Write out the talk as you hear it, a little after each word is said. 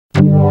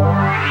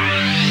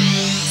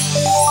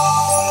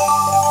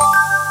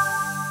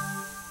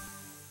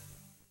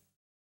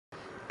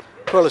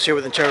Carlos here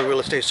with Interior Real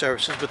Estate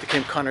Services with the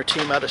Kim Connor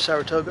team out of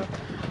Saratoga.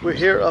 We're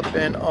here up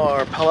in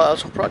our Palo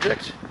Alto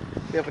project.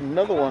 We have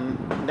another one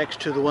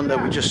next to the one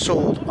that we just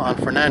sold on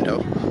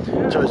Fernando.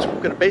 So it's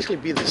going to basically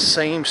be the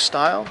same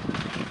style.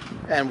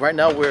 And right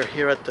now we're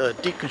here at the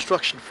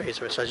deconstruction phase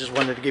of it. So I just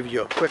wanted to give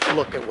you a quick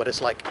look at what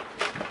it's like.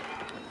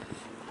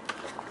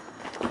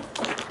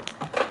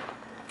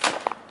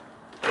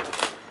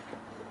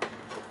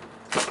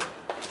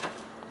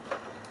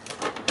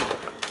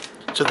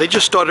 So they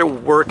just started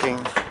working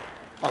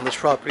on this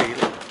property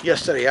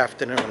yesterday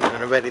afternoon,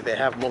 and already they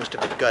have most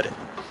of it gutted.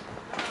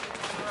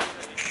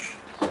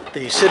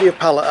 The city of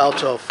Palo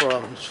Alto,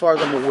 from as far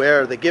as I'm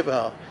aware, they give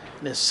an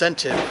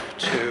incentive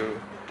to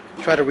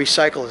try to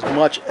recycle as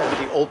much of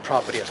the old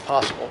property as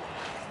possible,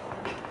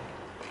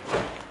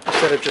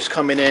 instead of just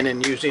coming in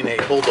and using a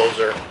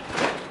bulldozer,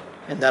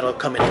 and that'll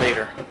come in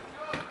later.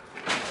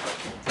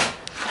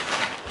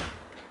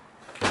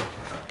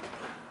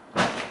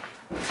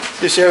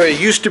 This area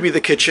used to be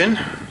the kitchen.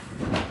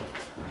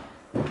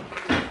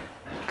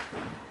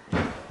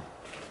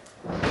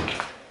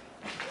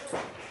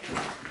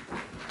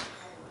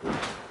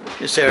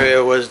 This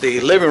area was the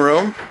living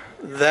room.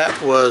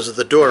 That was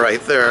the door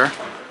right there.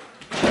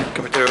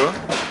 Coming through.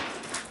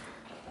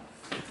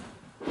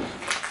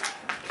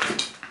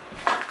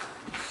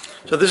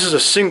 So this is a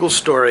single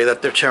story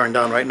that they're tearing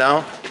down right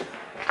now.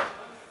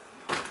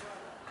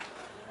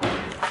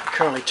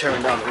 Currently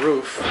tearing down the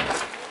roof.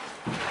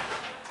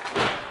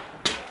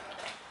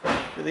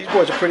 These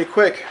boards are pretty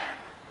quick.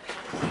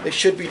 They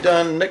should be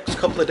done next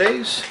couple of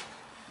days,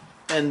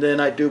 and then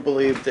I do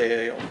believe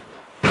they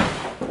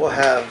will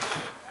have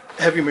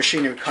heavy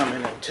machinery come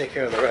in and take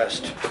care of the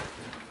rest.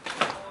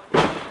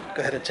 Go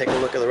ahead and take a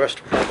look at the rest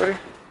of the property.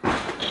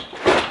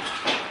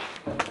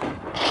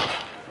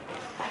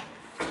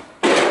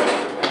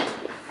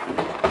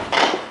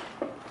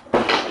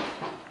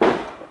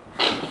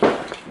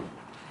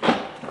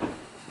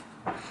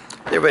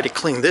 They already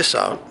cleaned this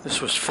out.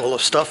 This was full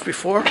of stuff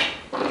before.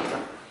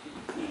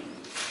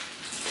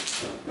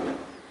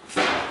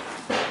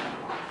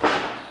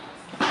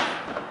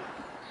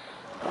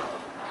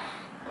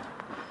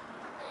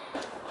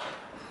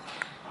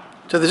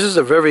 So this is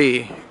a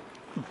very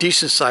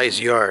decent sized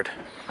yard,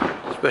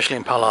 especially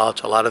in Palo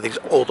Alto. A lot of these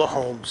older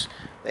homes,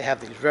 they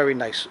have these very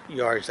nice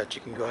yards that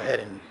you can go ahead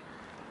and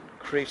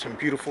create some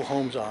beautiful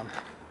homes on,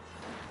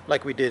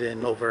 like we did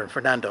over in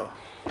Fernando.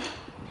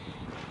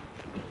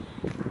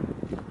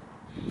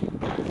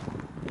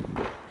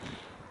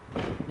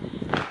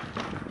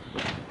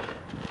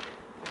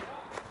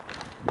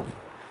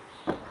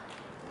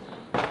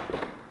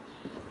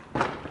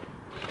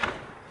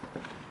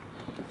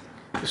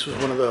 This was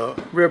one of the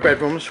rear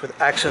bedrooms with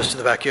access to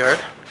the backyard.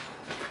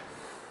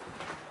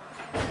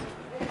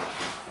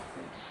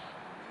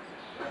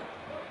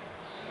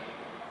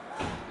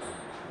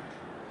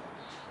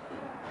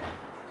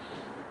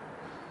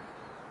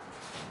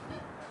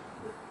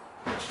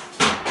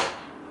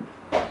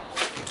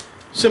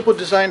 Simple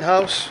design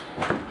house,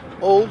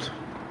 old.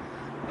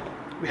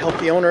 We help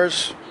the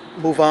owners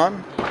move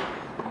on.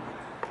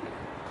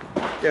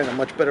 They're in a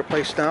much better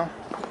place now.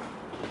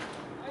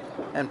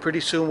 And pretty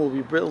soon we'll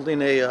be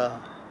building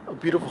a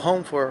beautiful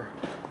home for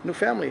a new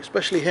family,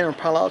 especially here in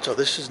Palo Alto.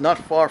 This is not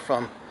far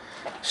from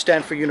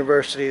Stanford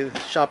University, the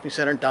shopping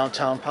center in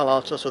downtown Palo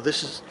Alto. So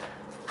this is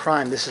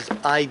prime. This is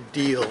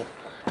ideal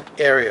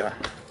area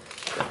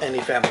for any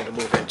family to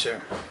move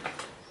into.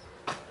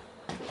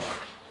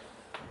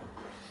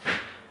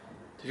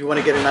 If you want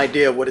to get an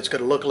idea of what it's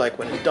going to look like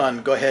when it's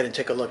done, go ahead and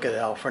take a look at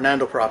our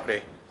Fernando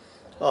property,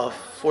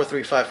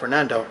 435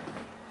 Fernando.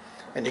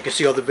 And you can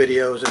see all the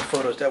videos and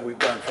photos that we've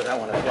done for that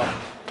one as well.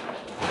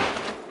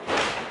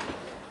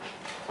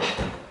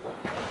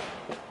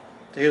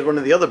 Here's one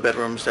of the other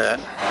bedrooms that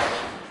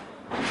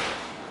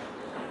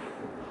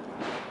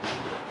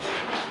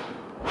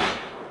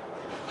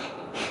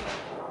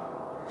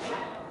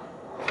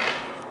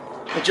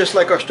and just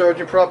like our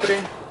storage property,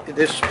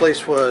 this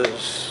place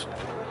was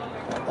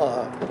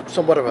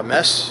somewhat of a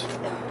mess,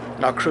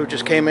 and our crew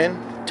just came in,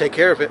 take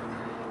care of it.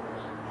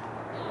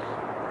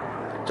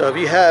 So if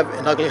you have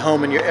an ugly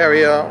home in your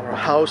area or a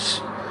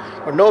house,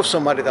 or know of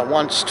somebody that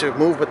wants to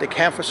move but they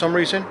can't for some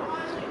reason,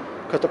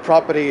 because the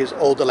property is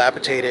old,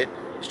 dilapidated,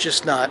 it's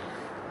just not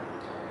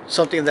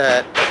something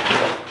that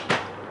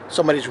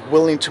somebody's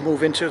willing to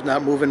move into, is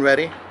not moving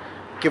ready,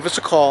 give us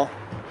a call.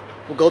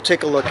 We'll go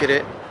take a look at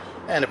it,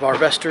 and if our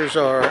investors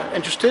are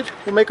interested,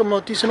 we'll make them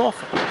a decent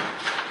offer.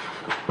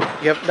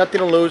 You have nothing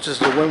to lose. This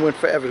is a win-win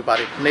for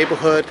everybody. The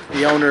neighborhood,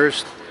 the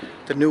owners,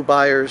 the new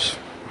buyers.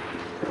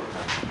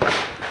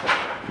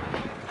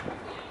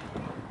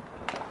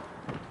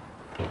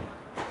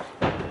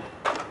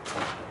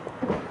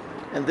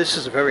 And this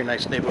is a very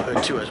nice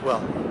neighborhood too as well.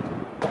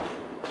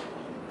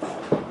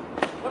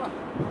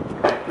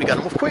 We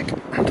gotta move quick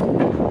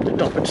to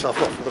dump itself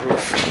off of the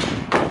roof.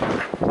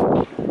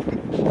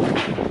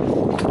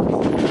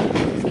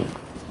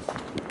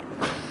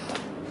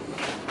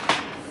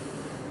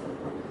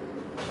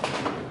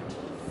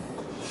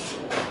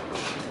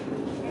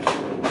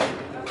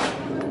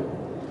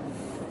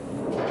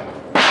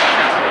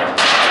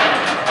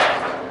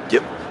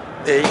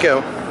 you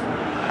go.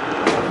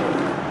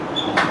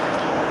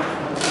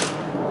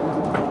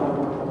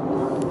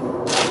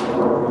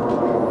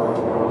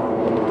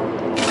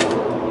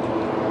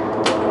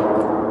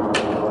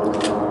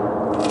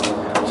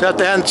 So I have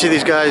to hand it to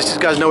these guys. These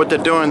guys know what they're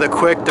doing. They're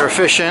quick, they're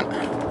efficient.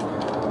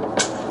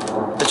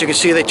 As you can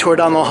see, they tore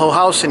down the whole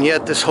house, and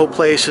yet this whole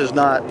place is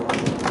not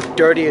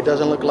dirty. It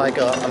doesn't look like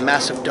a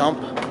massive dump,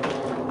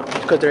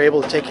 because they're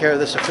able to take care of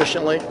this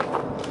efficiently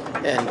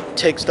and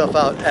take stuff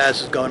out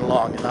as it's going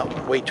along and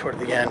not wait toward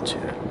the end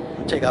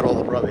to take out all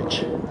the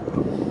rubbish.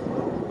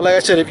 But like I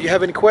said, if you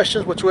have any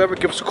questions whatsoever,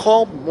 give us a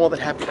call. I'm more than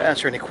happy to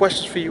answer any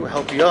questions for you,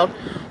 help you out,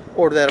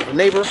 or that of a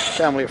neighbor,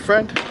 family, or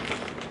friend.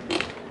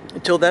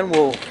 Until then,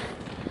 we'll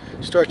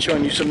start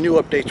showing you some new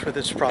updates for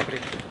this property.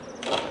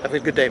 Have a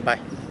good day.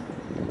 Bye.